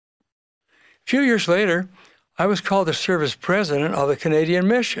A few years later, I was called to serve as president of the Canadian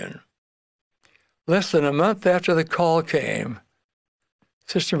Mission. Less than a month after the call came,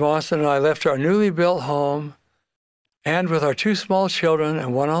 Sister Monson and I left our newly built home and with our 2 small children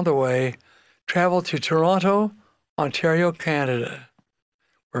and one on the way, traveled to Toronto, Ontario, Canada,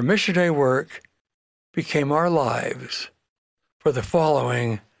 where missionary work became our lives for the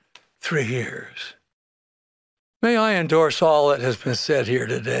following 3 years. May I endorse all that has been said here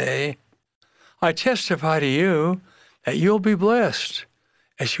today. I testify to you that you'll be blessed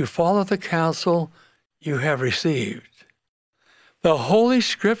as you follow the counsel you have received. The Holy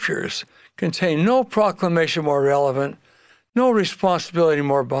Scriptures contain no proclamation more relevant, no responsibility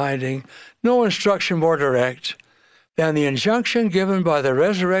more binding, no instruction more direct than the injunction given by the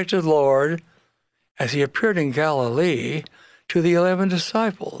resurrected Lord as he appeared in Galilee to the 11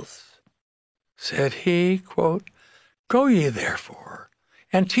 disciples. Said he, quote, "Go ye therefore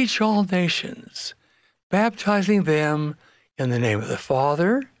and teach all nations, baptizing them in the name of the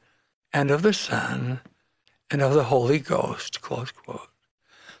Father and of the Son and of the Holy Ghost," close quote.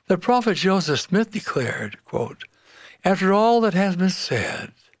 The prophet Joseph Smith declared, quote, "After all that has been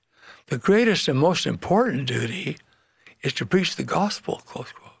said, the greatest and most important duty is to preach the gospel,"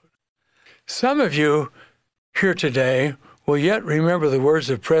 close quote. Some of you here today will yet remember the words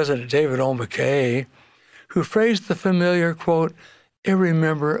of President David O. McKay, who phrased the familiar, quote,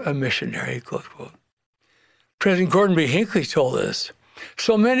 "Remember a missionary," close quote. President Gordon B. Hinckley told us,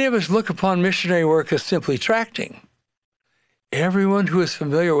 "So many of us look upon missionary work as simply tracting. Everyone who is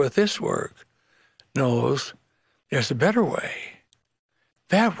familiar with this work knows there's a better way.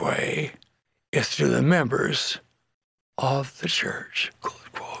 That way is through the members of the church," close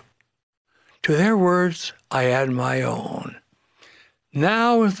quote. To their words, I add my own.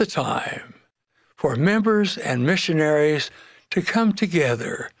 Now is the time for members and missionaries to come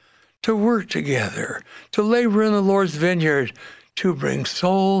together, to work together, to labor in the Lord's vineyard, to bring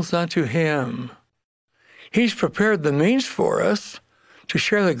souls unto him. He's prepared the means for us to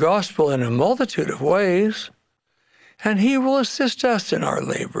share the gospel in a multitude of ways, and he will assist us in our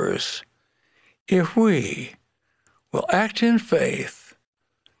labors if we will act in faith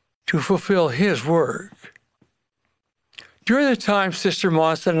to fulfill his work. During the time Sister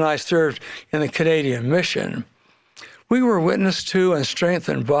Monson and I served in the Canadian Mission, we were witness to and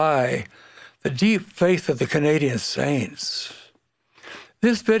strengthened by the deep faith of the Canadian saints.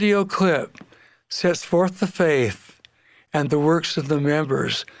 This video clip sets forth the faith and the works of the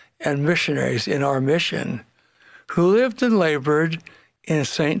members and missionaries in our mission who lived and labored in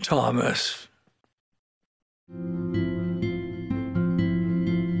St. Thomas.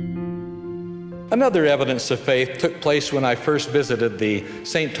 Another evidence of faith took place when I first visited the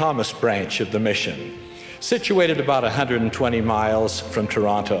St. Thomas branch of the mission, situated about 120 miles from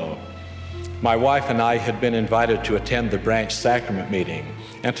Toronto. My wife and I had been invited to attend the branch sacrament meeting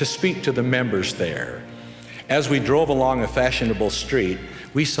and to speak to the members there. As we drove along a fashionable street,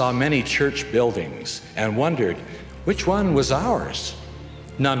 we saw many church buildings and wondered which one was ours.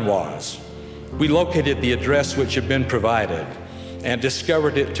 None was. We located the address which had been provided and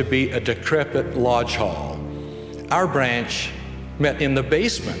discovered it to be a decrepit lodge hall. Our branch met in the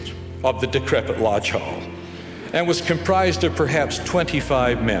basement of the decrepit lodge hall and was comprised of perhaps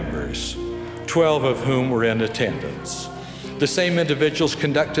 25 members, 12 of whom were in attendance. The same individuals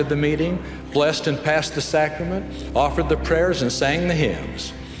conducted the meeting, blessed and passed the sacrament, offered the prayers and sang the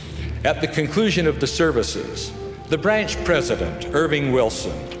hymns. At the conclusion of the services, the branch president, Irving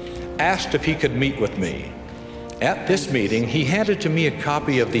Wilson, asked if he could meet with me. At this meeting, he handed to me a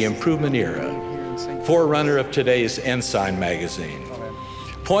copy of the Improvement Era, forerunner of today's Ensign magazine,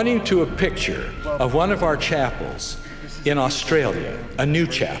 pointing to a picture of one of our chapels in Australia, a new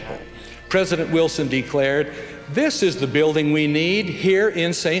chapel. President Wilson declared, "This is the building we need here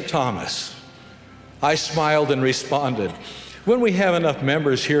in St. Thomas." I smiled and responded, "When we have enough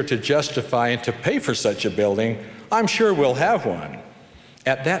members here to justify and to pay for such a building, I'm sure we'll have one."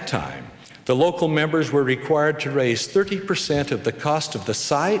 At that time, the local members were required to raise 30% of the cost of the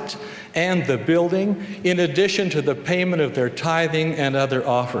site and the building, in addition to the payment of their tithing and other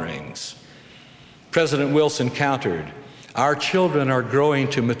offerings. President Wilson countered, "Our children are growing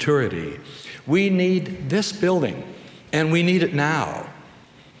to maturity. We need this building, and we need it now."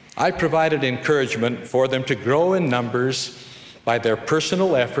 I provided encouragement for them to grow in numbers by their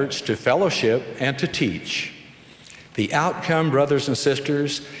personal efforts to fellowship and to teach. The outcome, brothers and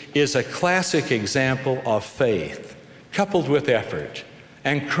sisters, is a classic example of faith, coupled with effort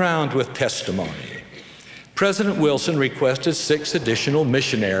and crowned with testimony. President Wilson requested 6 additional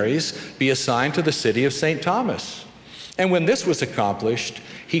missionaries be assigned to the city of St. Thomas. And when this was accomplished,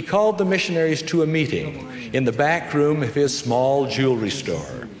 he called the missionaries to a meeting in the back room of his small jewelry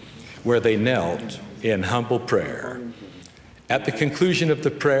store, where they knelt in humble prayer. At the conclusion of the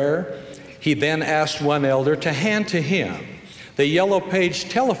prayer, he then asked one elder to hand to him the yellow-page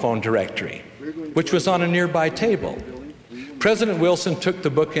telephone directory, which was on a nearby table. President Wilson took the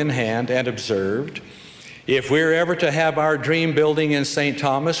book in hand and observed, "If we're ever to have our dream building in St.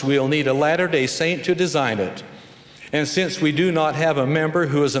 Thomas, we'll need a Latter-day Saint to design it. And since we do not have a member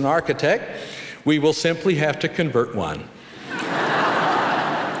who is an architect, we will simply have to convert one."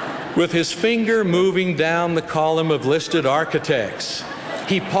 With his finger moving down the column of listed architects,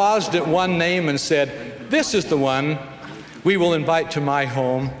 he paused at one name and said, "This is the one we will invite to my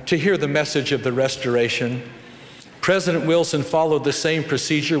home to hear the message of the restoration." President Wilson followed the same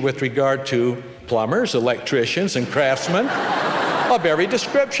procedure with regard to plumbers, electricians, and craftsmen of every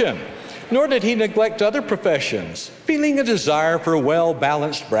description. Nor did he neglect other professions, feeling a desire for a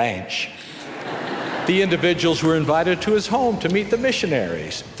well-balanced branch. The individuals were invited to his home to meet the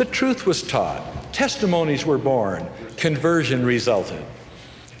missionaries. The truth was taught. Testimonies were born. Conversion resulted.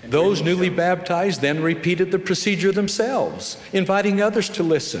 Those newly baptized then repeated the procedure themselves, inviting others to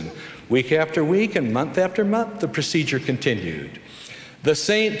listen. Week after week and month after month, the procedure continued. The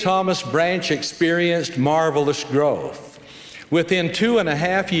St. Thomas branch experienced marvelous growth. Within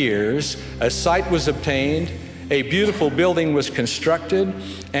 2.5 years, a site was obtained, a beautiful building was constructed,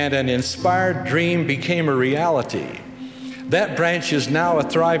 and an inspired dream became a reality. That branch is now a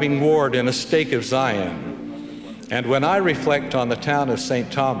thriving ward in a stake of Zion. And when I reflect on the town of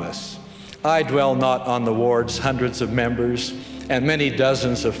St. Thomas, I dwell not on the ward's hundreds of members and many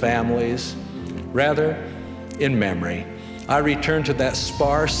dozens of families. Rather, in memory, I return to that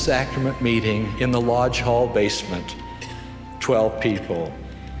sparse sacrament meeting in the lodge hall basement, 12 people,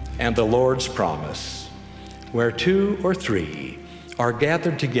 and the Lord's promise, "Where 2 or 3 are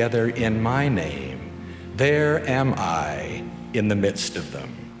gathered together in my name, there am I in the midst of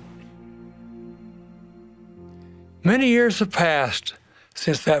them." Many years have passed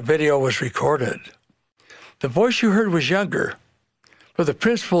since that video was recorded. The voice you heard was younger, but the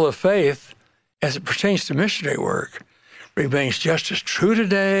principle of faith, as it pertains to missionary work, remains just as true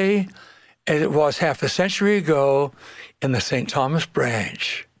today as it was half a century ago in the St. Thomas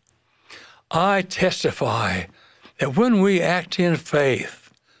branch. I testify that when we act in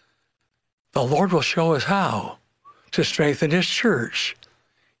faith, the Lord will show us how to strengthen His church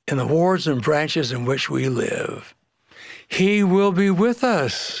in the wards and branches in which we live. He will be with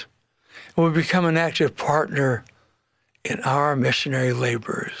us and will become an active partner in our missionary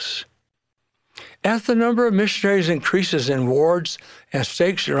labors. As the number of missionaries increases in wards and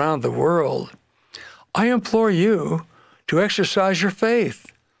stakes around the world, I implore you to exercise your faith,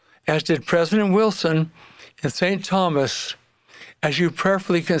 as did President Wilson in St. Thomas, as you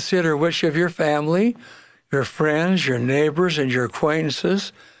prayerfully consider which of your family, your friends, your neighbors, and your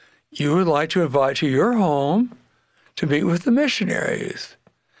acquaintances you would like to invite to your home to meet with the missionaries,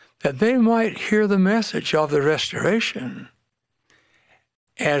 that they might hear the message of the restoration.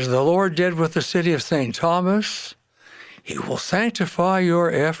 As the Lord did with the city of St. Thomas, He will sanctify your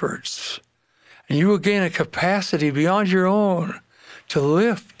efforts, and you will gain a capacity beyond your own to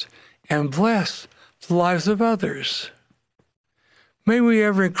lift and bless the lives of others. May we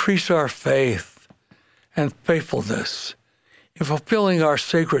ever increase our faith and faithfulness in fulfilling our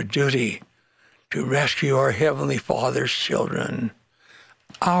sacred duty to rescue our Heavenly Father's children,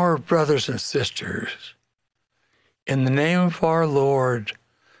 our brothers and sisters. In the name of our Lord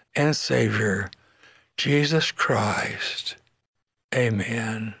and Savior, Jesus Christ.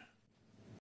 Amen.